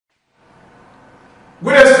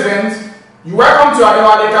Good day, students. You welcome to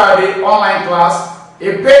Kayode online class,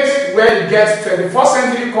 a page where you get 21st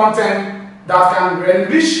century content that can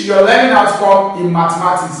enrich your learning outcome in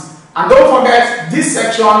mathematics. And don't forget, this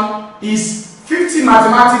section is 50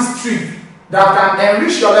 mathematics tricks that can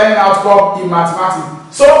enrich your learning outcome in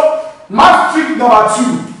mathematics. So, math trick number 2,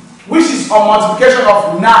 which is on multiplication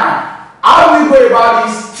of 9. How do we go about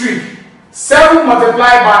this trick? 7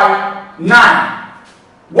 multiplied by 9.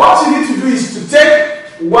 What you need to do is to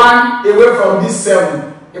take 1 away from this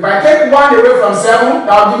 7. If I take 1 away from 7,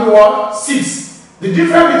 that will give me what? 6. The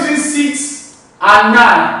difference between 6 and 9,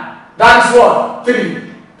 that is what?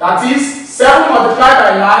 3. That is 7 multiplied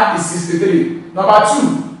by 9 is 63. Number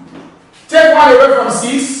 2. Take 1 away from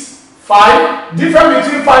 6, 5. Difference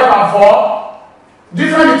between 5 and 4.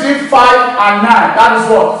 Difference between 5 and 9, that is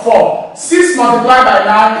what? 4. 6 multiplied by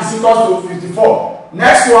 9 is equal to 54.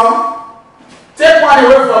 Next one. Take 1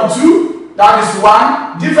 away from 2, that is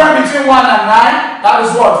 1. Difference between 1 and 9, that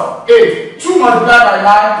is what? 8. 2 multiplied by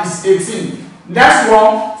 9 is 18. Next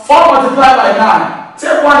one, 4 multiplied by 9.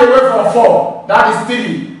 Take 1 away from 4, that is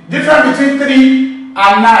 3. Difference between 3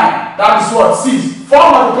 and 9, that is what? 6.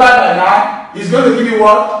 4 multiplied by 9 is going to give you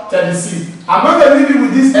what? 36. I'm going to leave you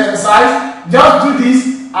with this exercise. Just do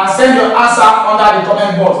this and send your answer under the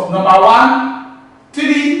comment box. Number 1,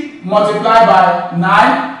 3 multiplied by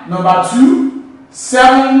 9. Number 2,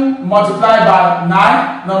 7 multiplied by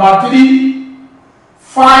 9. Number 3,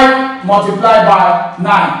 5 multiplied by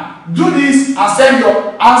 9. Do this and send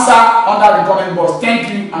your answer under the comment box. Thank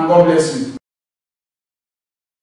you and God bless you.